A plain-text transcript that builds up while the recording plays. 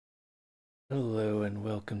Hello and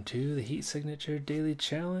welcome to the Heat Signature Daily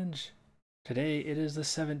Challenge. Today it is the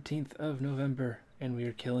 17th of November and we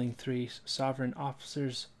are killing 3 sovereign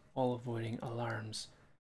officers while avoiding alarms.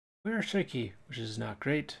 We are shaky, which is not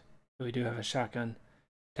great, but we do have a shotgun.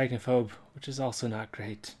 Technophobe, which is also not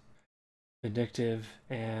great. Vindictive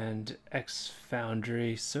and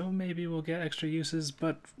X-Foundry, so maybe we'll get extra uses,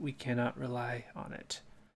 but we cannot rely on it.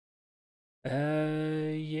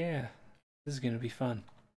 Yeah, this is gonna be fun.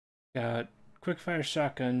 Got Quickfire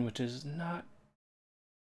Shotgun, which is not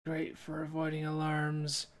great for avoiding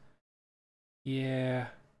alarms. Yeah.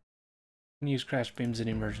 Can use crash beams in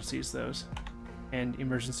emergencies, those. And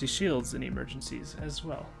emergency shields in emergencies as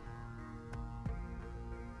well.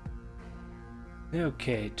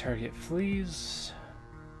 Okay, target flees.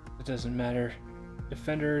 It doesn't matter.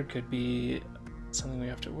 Defender could be something we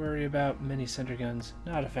have to worry about. Mini center guns,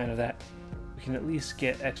 not a fan of that. We can at least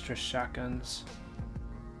get extra shotguns.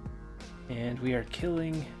 And we are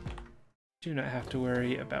killing. Do not have to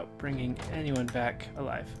worry about bringing anyone back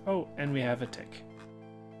alive. Oh, and we have a tick.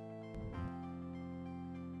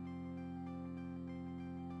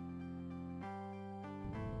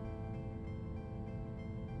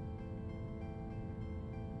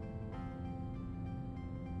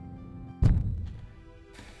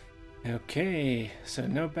 Okay, so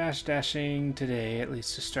no bash dashing today, at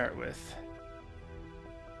least to start with.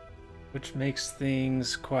 Which makes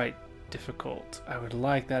things quite difficult. I would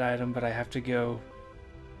like that item, but I have to go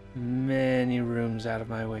many rooms out of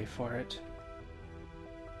my way for it.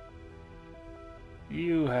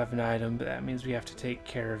 You have an item, but that means we have to take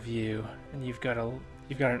care of you. And you've got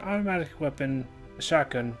an automatic weapon, a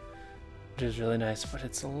shotgun, which is really nice, but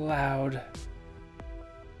it's loud,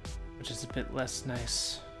 which is a bit less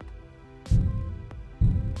nice.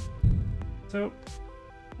 So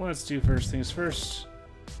let's do first things first.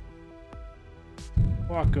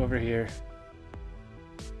 Walk over here.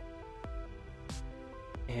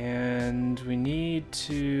 And we need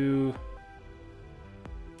to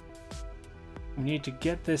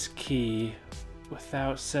get this key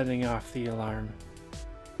without setting off the alarm,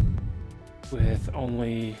 with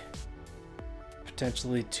only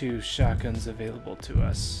potentially 2 shotguns available to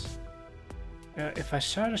us. If I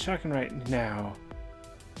shot a shotgun right now,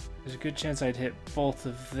 there's a good chance I'd hit both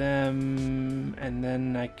of them, and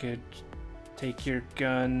then I could take your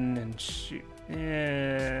gun and shoot.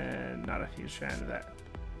 Not a huge fan of that.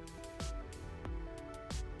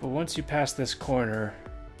 But once you pass this corner,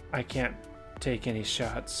 I can't take any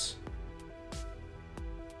shots.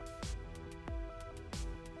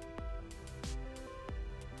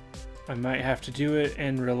 I might have to do it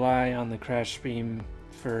and rely on the crash beam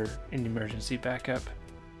for an emergency backup.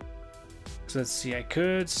 So let's see, I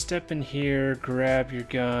could step in here, grab your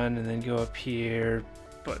gun, and then go up here,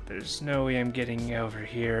 but there's no way I'm getting over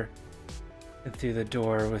here and through the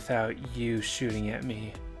door without you shooting at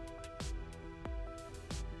me.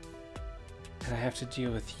 And I have to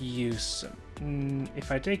deal with you. So,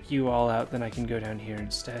 if I take you all out, then I can go down here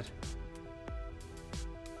instead.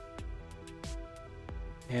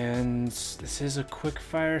 And this is a quick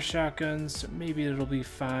fire shotgun, so maybe it'll be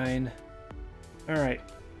fine. Alright.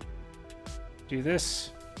 Do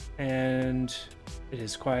this, and it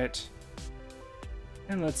is quiet.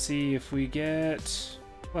 And let's see if we get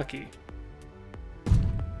lucky.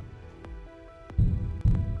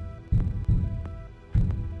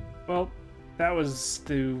 Well, that was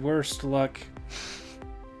the worst luck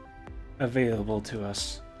available to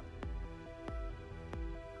us.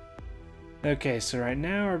 Okay, so right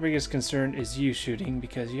now our biggest concern is you shooting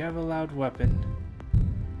because you have a loud weapon.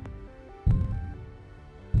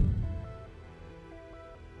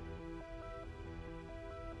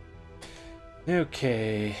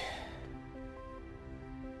 Okay.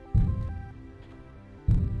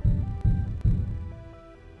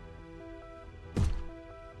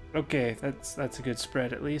 Okay, that's a good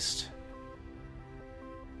spread at least.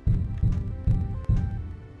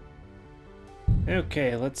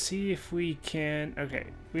 Okay, let's see if we can. Okay,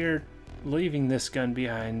 we're leaving this gun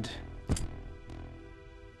behind.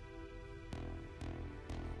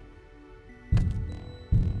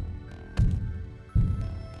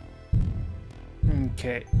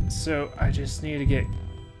 Okay, so I just need to get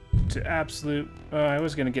to absolute. I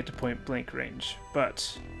was gonna get to point blank range,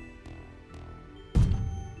 but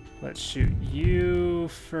let's shoot you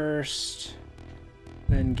first,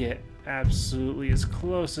 then get absolutely as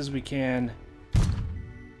close as we can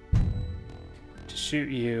to shoot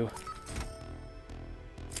you.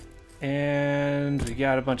 And we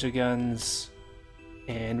got a bunch of guns,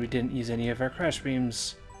 and we didn't use any of our crash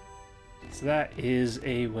beams, so that is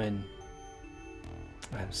a win.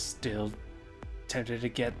 I'm still tempted to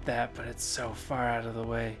get that, but it's so far out of the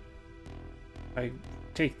way. I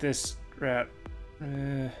take this route.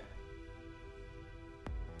 Yeah,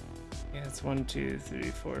 it's 1, 2, 3,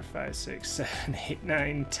 4, 5, 6, 7, 8,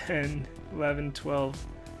 9, 10, 11, 12.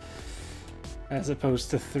 As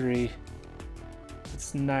opposed to 3.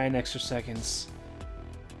 It's 9 extra seconds.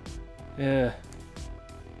 Yeah.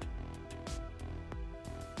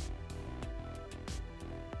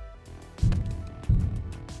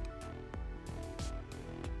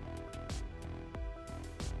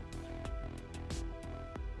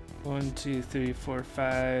 One, 2, 3, 4,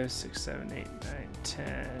 5, 6, 7, 8, 9,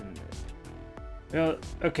 10. Well,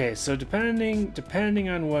 okay, so depending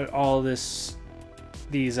on what all these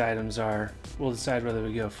items are, we'll decide whether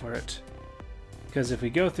we go for it. Because if we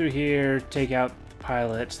go through here, take out the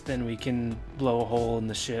pilot, then we can blow a hole in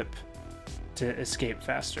the ship to escape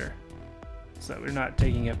faster. So that we're not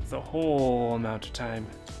taking up the whole amount of time.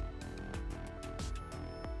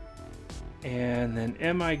 And then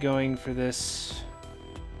am I going for this?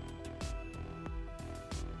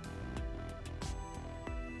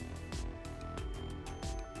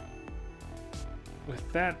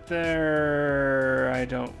 With that there,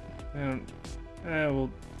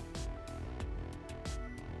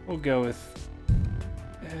 we'll go with,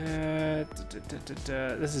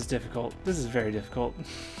 this is difficult. This is very difficult.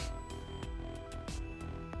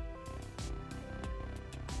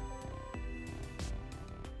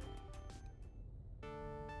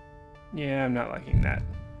 Yeah, I'm not liking that.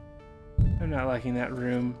 I'm not liking that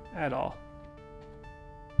room at all.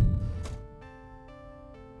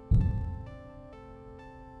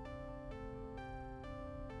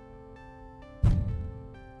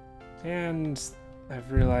 And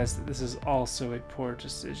I've realized that this is also a poor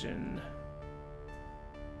decision.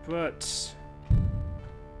 But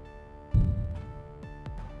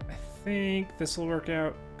I think this will work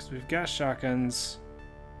out because we've got shotguns.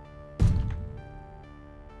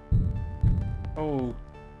 Oh,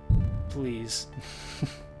 please.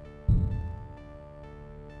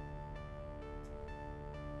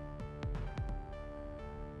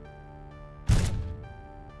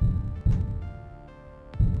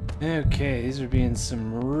 Okay, these are being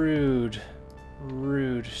some rude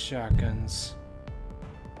shotguns.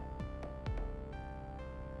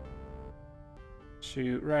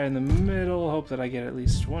 Shoot right in the middle, hope that I get at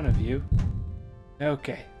least one of you.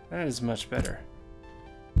 Okay, that is much better.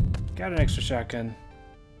 Got an extra shotgun.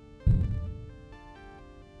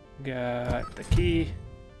 Got the key.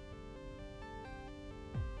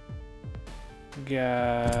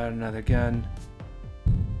 Got another gun.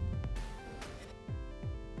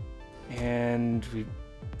 And we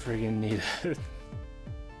friggin' need to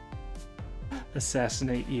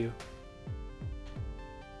assassinate you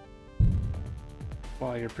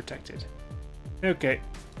while you're protected. Okay,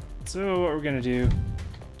 so what we're gonna do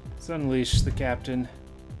is unleash the captain,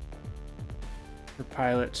 or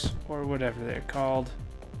pilot, or whatever they're called.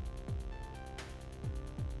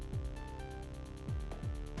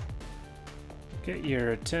 Get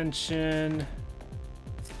your attention.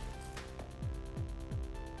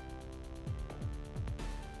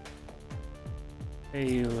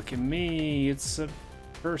 Hey, look at me. It's a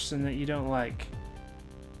person that you don't like.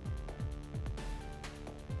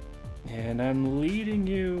 And I'm leading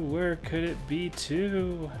you. Where could it be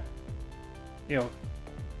to? Yo,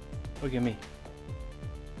 look at me.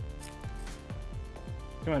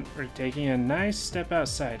 Come on, we're taking a nice step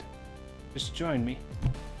outside. Just join me.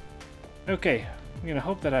 Okay, I'm gonna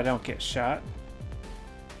hope that I don't get shot.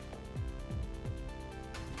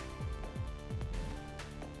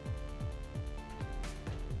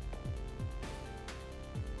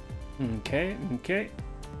 Okay, okay.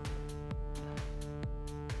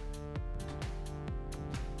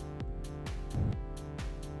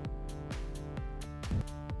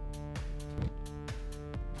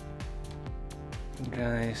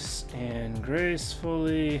 Nice and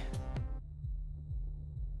gracefully.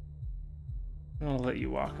 I'll let you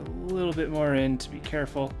walk a little bit more in to be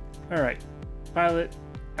careful. All right, pilot,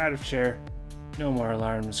 out of chair. No more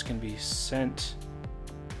alarms can be sent.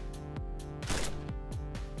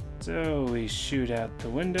 So we shoot out the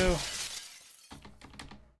window.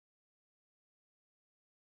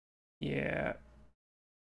 Yeah.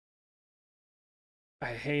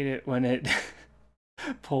 I hate it when it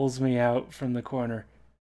pulls me out from the corner.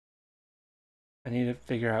 I need to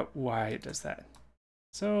figure out why it does that.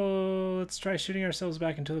 So let's try shooting ourselves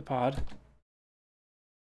back into the pod.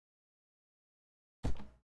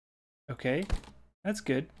 Okay, that's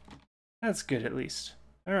good. That's good at least.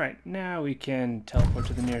 Alright, now we can teleport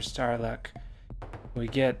to the nearest Starluck. We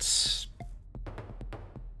get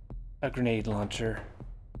a grenade launcher.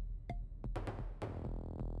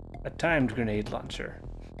 a timed grenade launcher.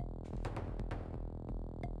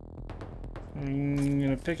 I'm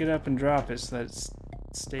gonna pick it up and drop it so that it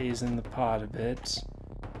stays in the pod a bit.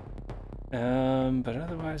 But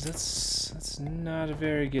otherwise, that's not a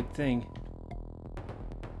very good thing.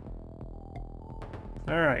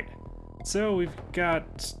 Alright, so we've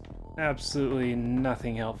got absolutely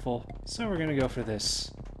nothing helpful, so we're gonna go for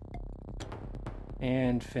this.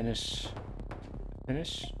 And finish.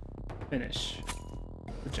 Finish.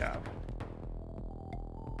 Good job.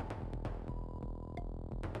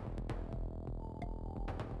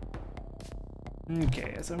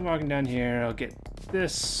 Okay, as I'm walking down here, I'll get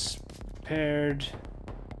this prepared.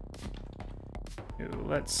 Ooh,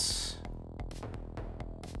 let's...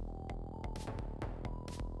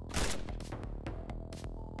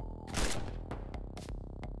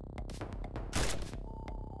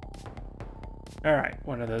 Alright,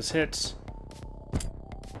 one of those hits.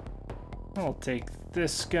 I'll take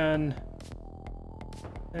this gun.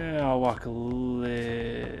 And I'll walk a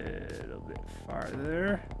little bit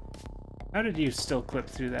farther. How did you still clip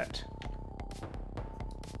through that?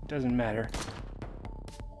 It doesn't matter.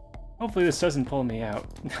 Hopefully this doesn't pull me out.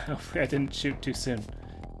 Hopefully I didn't shoot too soon.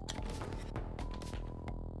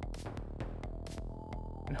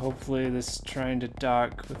 And hopefully this trying to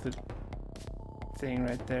dock with the thing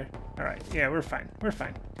right there. Alright, yeah, we're fine. We're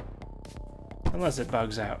fine. Unless it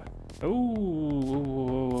bugs out.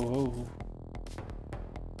 Oh.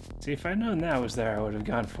 See, if I'd known that was there, I would have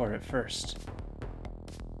gone for it first.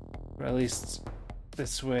 Or at least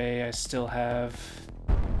this way I still have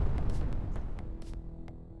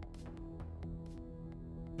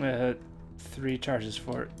 3 charges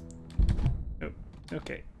for it. Oh,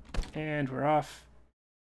 okay. And we're off.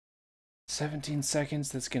 17 seconds,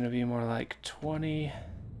 that's gonna be more like 20.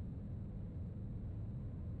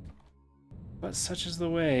 But such is the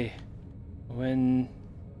way when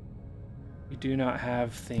we do not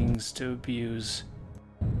have things to abuse.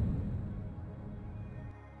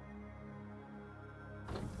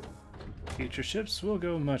 Future ships will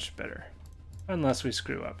go much better, unless we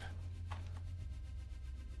screw up.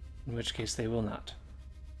 In which case they will not.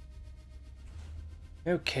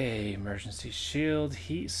 Okay, emergency shield,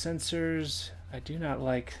 heat sensors. I do not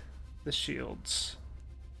like the shields.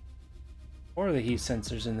 Or the heat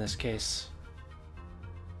sensors in this case.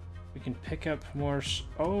 We can pick up more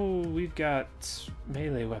oh, we've got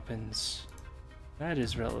melee weapons. That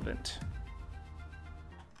is relevant.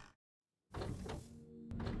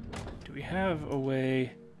 Do we have a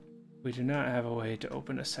way? We do not have a way to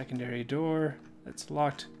open a secondary door that's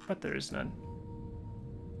locked, but there is none.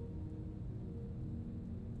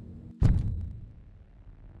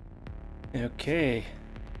 Okay.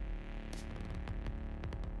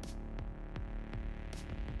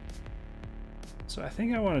 So I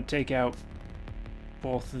think I want to take out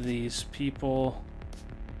both of these people,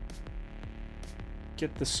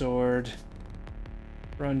 get the sword,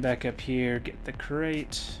 run back up here, get the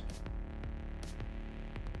crate,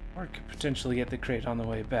 or could potentially get the crate on the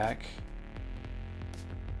way back.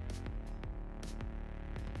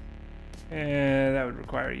 And that would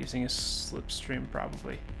require using a slipstream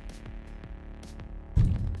probably.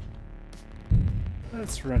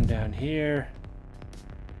 Let's run down here.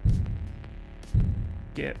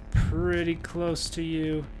 Get pretty close to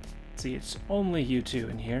you. See, it's only you two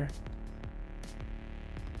in here.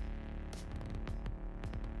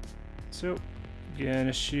 So,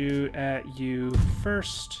 gonna shoot at you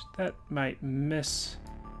first. That might miss.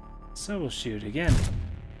 So we'll shoot again.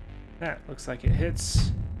 That looks like it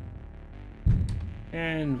hits.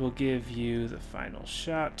 And we'll give you the final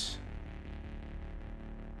shot.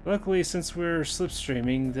 Luckily, since we're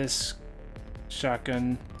slipstreaming, this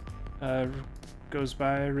shotgun goes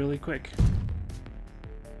by really quick.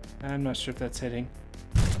 I'm not sure if that's hitting.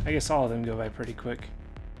 I guess all of them go by pretty quick.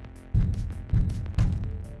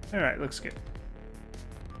 Alright, looks good.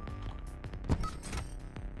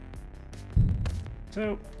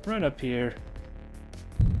 So, run up here.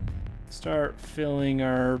 Start filling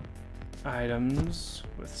our items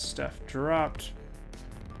with stuff dropped.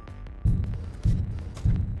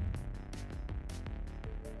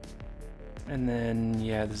 And then,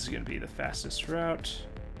 yeah, this is going to be the fastest route.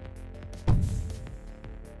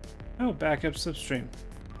 Oh, backup slipstream.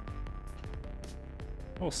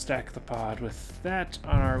 We'll stack the pod with that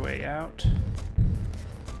on our way out.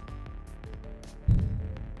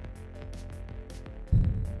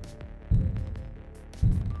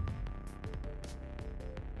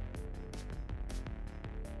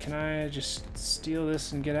 Can I just steal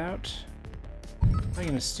this and get out? I'm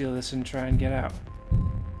going to steal this and try and get out.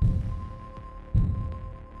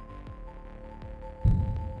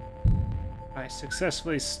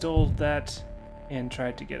 successfully stole that and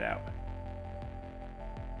tried to get out.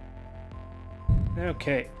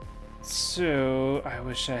 Okay, so I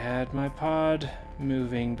wish I had my pod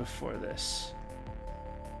moving before this.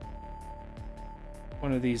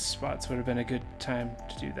 One of these spots would have been a good time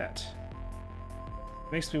to do that.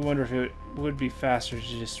 Makes me wonder if it would be faster to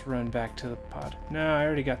just run back to the pod. No, I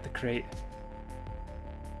already got the crate.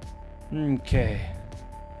 Okay.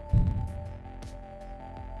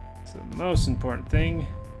 So the most important thing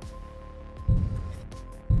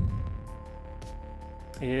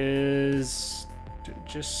is to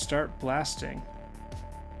just start blasting.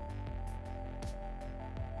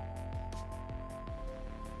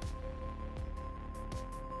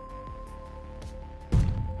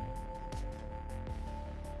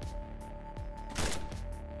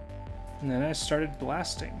 And then I started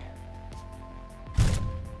blasting.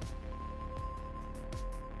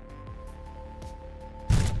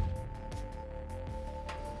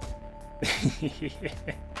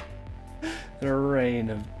 The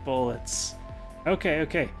rain of bullets. Okay,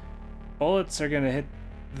 okay. Bullets are gonna hit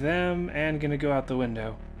them and gonna go out the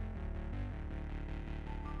window.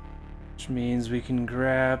 Which means we can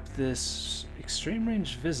grab this extreme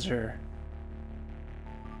range visitor.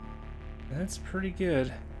 That's pretty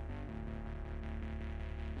good.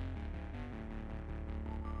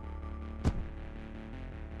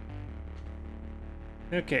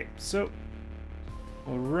 Okay, so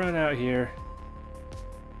we'll run out here.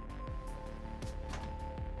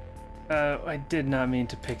 I did not mean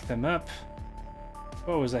to pick them up.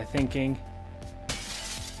 What was I thinking?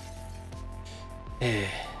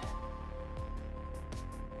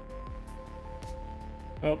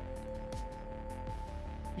 Well,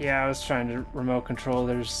 yeah, I was trying to remote control.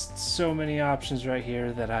 There's so many options right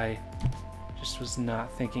here that I just was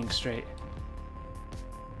not thinking straight.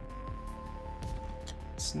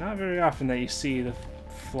 It's not very often that you see the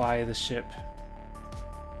fly of the ship.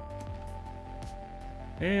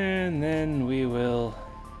 And then we will...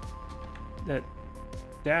 that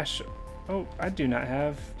dash... Oh, I do not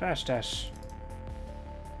have dash dash.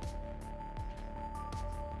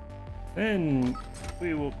 Then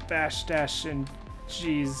we will bash dash and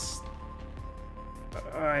jeez.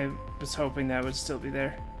 I was hoping that would still be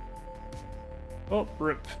there. Oh,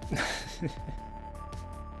 rip.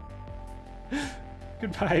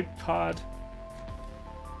 Goodbye, pod.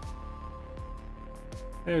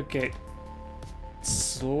 Okay.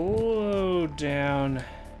 Slow down.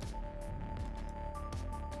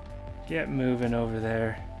 Get moving over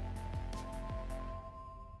there.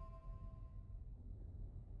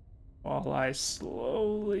 While I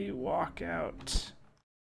slowly walk out.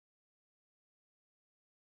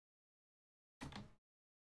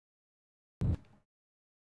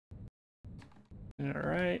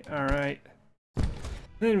 Alright, alright.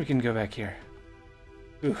 Then we can go back here.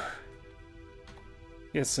 Ooh.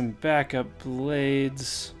 Get some backup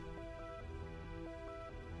blades.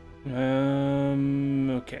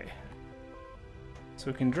 Okay.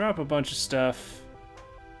 So we can drop a bunch of stuff.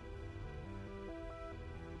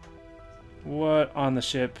 What on the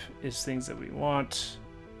ship is things that we want?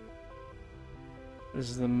 This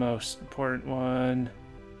is the most important one.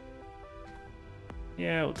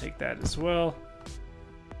 Yeah, we'll take that as well.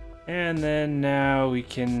 And then now we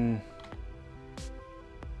can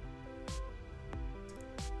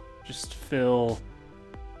just fill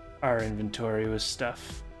our inventory with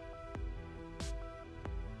stuff.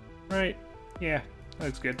 Right, yeah,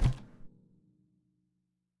 looks good.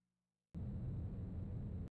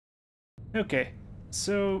 Okay,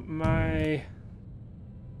 so my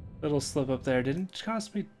little slip up there didn't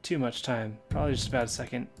cost me too much time. Probably just about a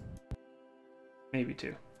second. Maybe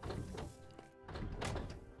two.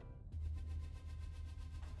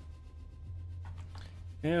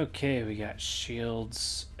 Okay, we got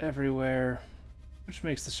shields everywhere, which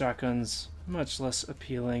makes the shotguns much less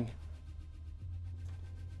appealing.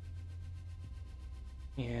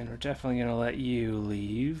 And we're definitely going to let you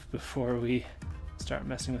leave before we start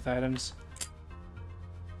messing with items.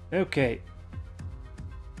 Okay.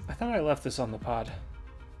 I thought I left this on the pod.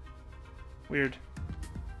 Weird.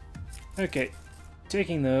 Okay.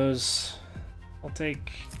 Taking those. I'll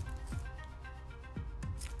take...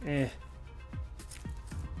 yeah,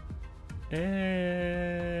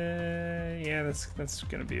 that's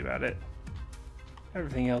gonna be about it.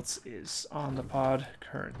 Everything else is on the pod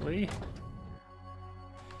currently.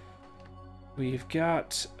 We've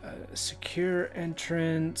got a secure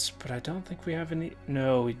entrance, but I don't think we have any...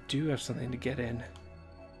 No, we do have something to get in.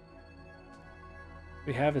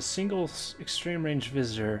 We have a single extreme range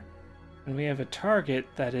visitor, and we have a target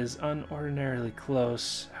that is unordinarily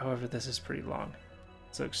close. However, this is pretty long.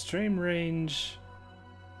 So extreme range,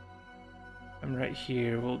 I'm right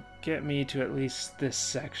here, will get me to at least this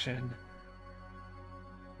section.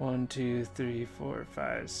 1, 2, 3, 4,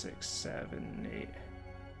 5, 6, 7,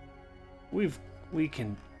 8. We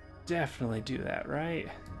can definitely do that, right?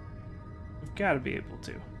 We've got to be able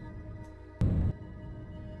to.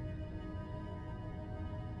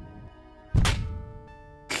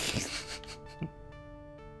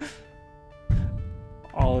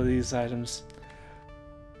 All of these items.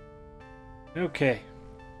 Okay.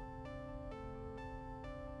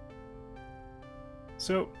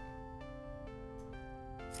 So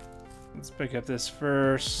let's pick up this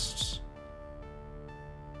first.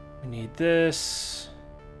 We need this.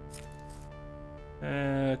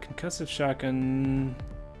 Concussive shotgun.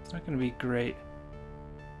 It's not going to be great.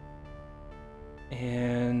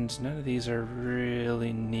 And none of these are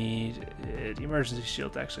really needed. Emergency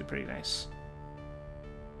shield's actually pretty nice.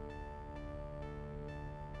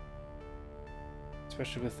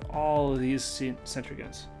 Especially with all of these sentry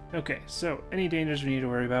guns. Okay, so any dangers we need to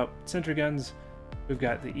worry about. Sentry guns, we've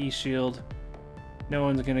got the E-shield. No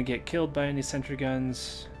one's gonna get killed by any sentry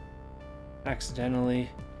guns accidentally.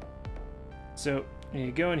 So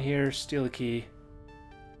you go in here, steal the key.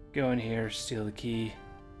 Go in here, steal the key.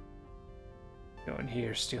 Go in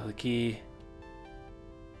here, steal the key.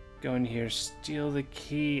 Go in here, steal the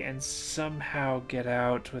key, and somehow get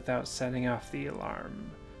out without setting off the alarm.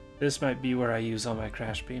 This might be where I use all my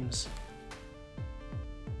crash beams.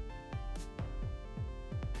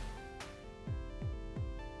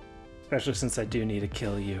 Especially since I do need to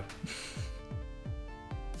kill you.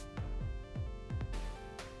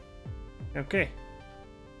 Okay.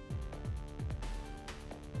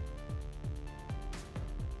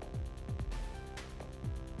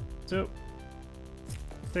 So,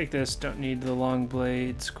 take this, don't need the long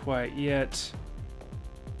blades quite yet.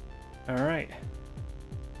 Alright.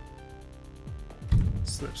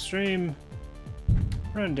 Slipstream,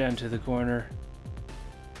 run down to the corner.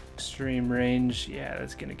 Extreme range, yeah,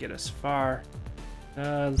 that's gonna get us far.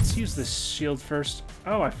 Let's use this shield first.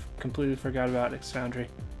 Oh, I completely forgot about X-Foundry.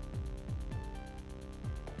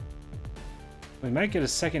 We might get a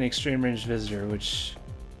second extreme range visitor, which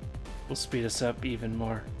will speed us up even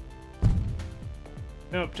more.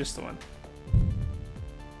 Nope, just the one.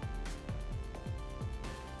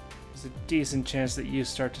 There's a decent chance that you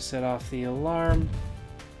start to set off the alarm.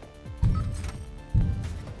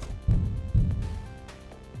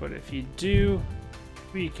 But if you do,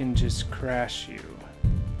 we can just crash you.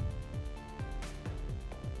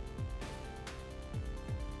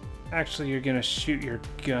 Actually, you're gonna shoot your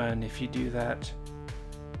gun if you do that.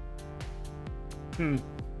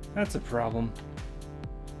 That's a problem.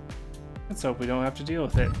 Let's hope we don't have to deal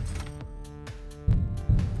with it.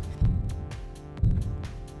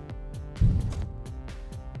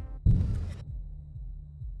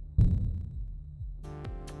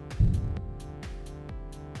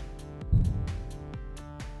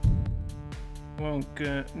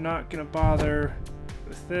 Not gonna bother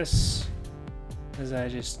with this, as I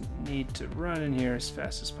just need to run in here as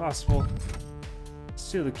fast as possible.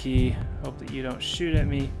 Steal the key, hope that you don't shoot at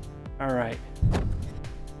me. Alright.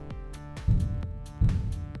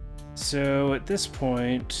 So at this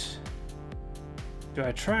point, do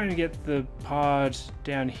I try and get the pod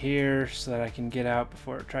down here so that I can get out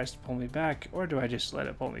before it tries to pull me back, or do I just let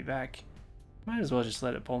it pull me back? Might as well just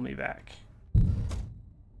let it pull me back.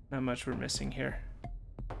 Not much we're missing here.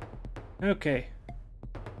 Okay.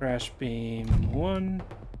 Crash beam 1,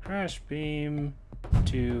 crash beam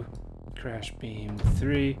 2, crash beam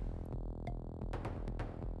 3.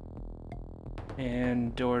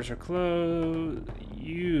 And doors are closed.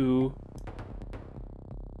 You,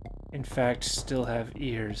 in fact, still have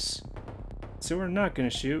ears. So we're not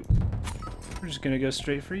gonna shoot. We're just gonna go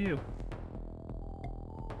straight for you.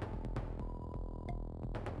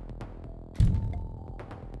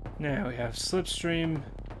 Now we have Slipstream.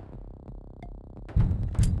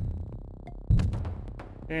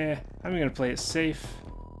 I'm gonna play it safe.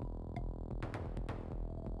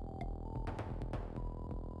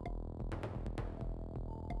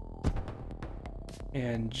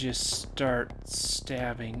 And just start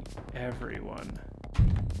stabbing everyone.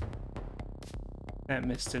 That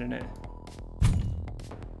missed, didn't it?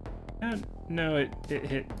 No, it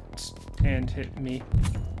hit and hit me.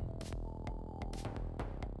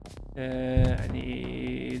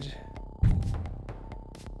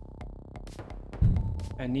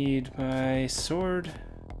 I need my sword.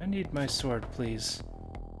 I need my sword, please.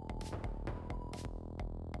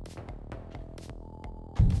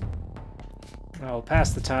 I'll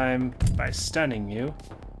pass the time by stunning you.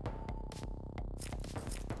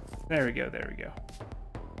 There we go, there we go.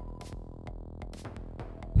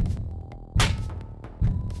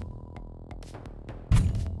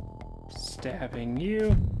 stabbing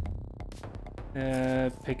you.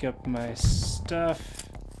 Pick up my stuff.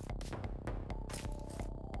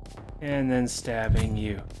 And then stabbing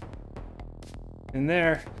you. And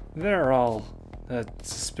they're all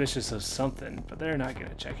suspicious of something, but they're not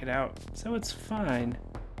gonna check it out, so it's fine.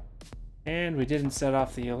 And we didn't set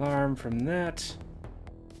off the alarm from that.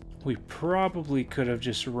 We probably could have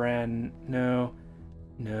just ran. No,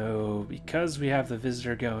 because we have the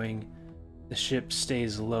visitor going, the ship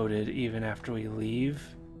stays loaded even after we leave.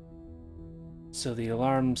 So the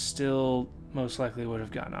alarm still most likely would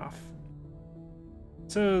have gone off.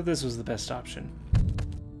 So this was the best option.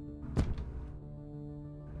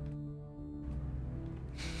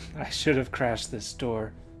 I should have crashed this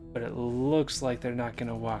door, but it looks like they're not going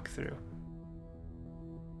to walk through.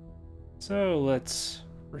 So let's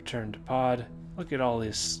return to pod. Look at all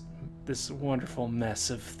this wonderful mess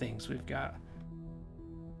of things we've got.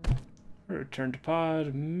 Return to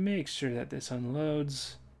pod, make sure that this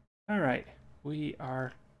unloads. Alright, we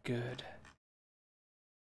are good.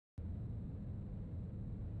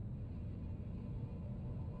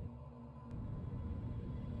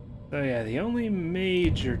 So yeah, the only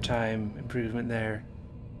major time improvement there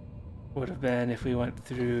would have been if we went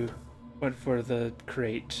for the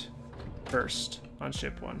crate first on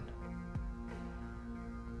ship 1.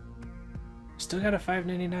 Still got a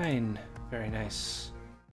 599. Very nice.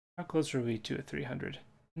 How close are we to a 300?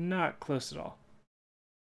 Not close at all.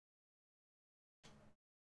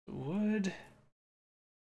 Wood.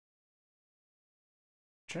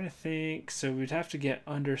 Trying to think. So we'd have to get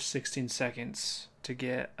under 16 seconds to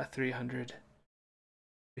get a 300.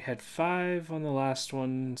 We had 5 on the last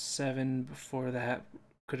one, 7 before that.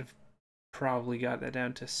 Could have probably got that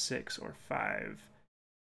down to 6 or 5.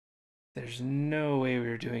 There's no way we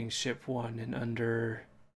were doing ship 1 in under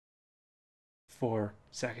 4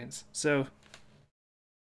 seconds. So,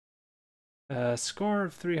 score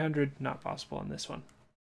of 300, not possible on this one.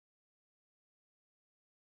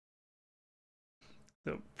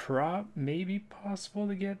 The prop may be possible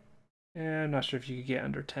to get. I'm not sure if you could get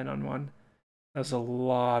under 10 on one. That was a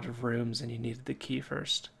lot of rooms and you needed the key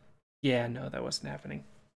first. Yeah, no, that wasn't happening.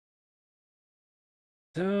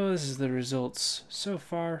 So this is the results so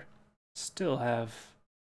far. Still have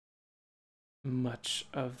much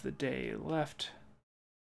of the day left.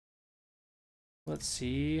 Let's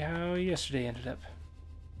see how yesterday ended up.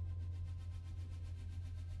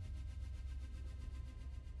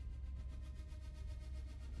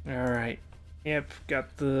 Alright. Yep,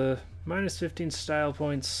 got the minus 15 style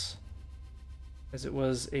points, as it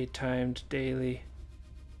was a timed daily.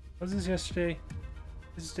 Was this yesterday?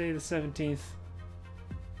 This is day the 17th.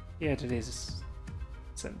 Yeah, today's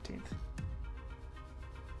the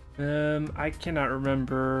 17th. I cannot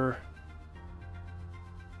remember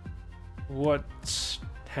what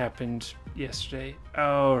happened yesterday.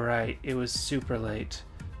 Oh, right, it was super late.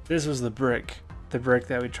 This was the brick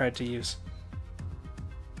that we tried to use.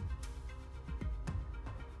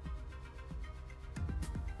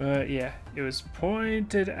 But yeah, it was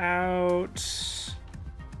pointed out.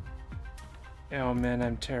 Oh man,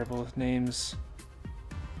 I'm terrible with names.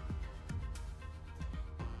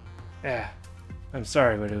 Yeah, I'm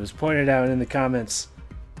sorry, but it was pointed out in the comments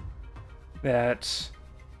that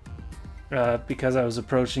because I was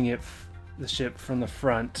approaching the ship from the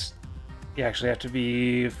front, you actually have to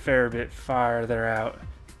be a fair bit farther out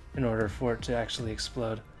in order for it to actually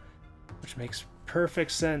explode, which makes perfect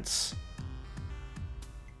sense.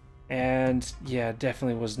 And yeah,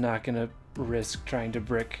 definitely was not going to risk trying to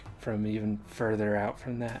brick from even further out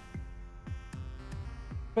from that.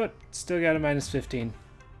 But still got a minus 15,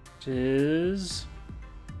 which is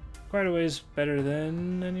quite a ways better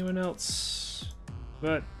than anyone else.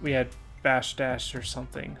 But we had bash dash or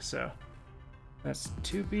something, so that's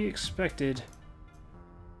to be expected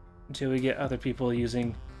until we get other people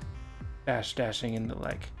using bash dashing and the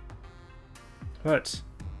like. But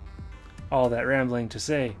all that rambling to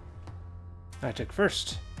say, I took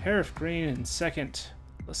first, Harif Green in second,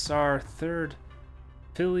 Lasar third,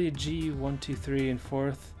 Philly G123 in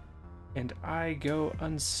fourth, and I go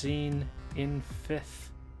unseen in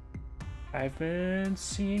fifth. I've been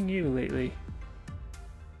seeing you lately.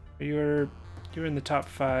 You were in the top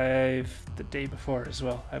 5 the day before as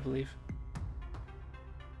well, I believe.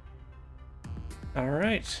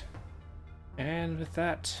 Alright, and with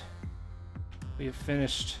that, we have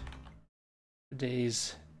finished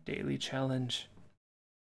today's daily challenge.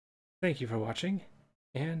 Thank you for watching,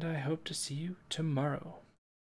 and I hope to see you tomorrow.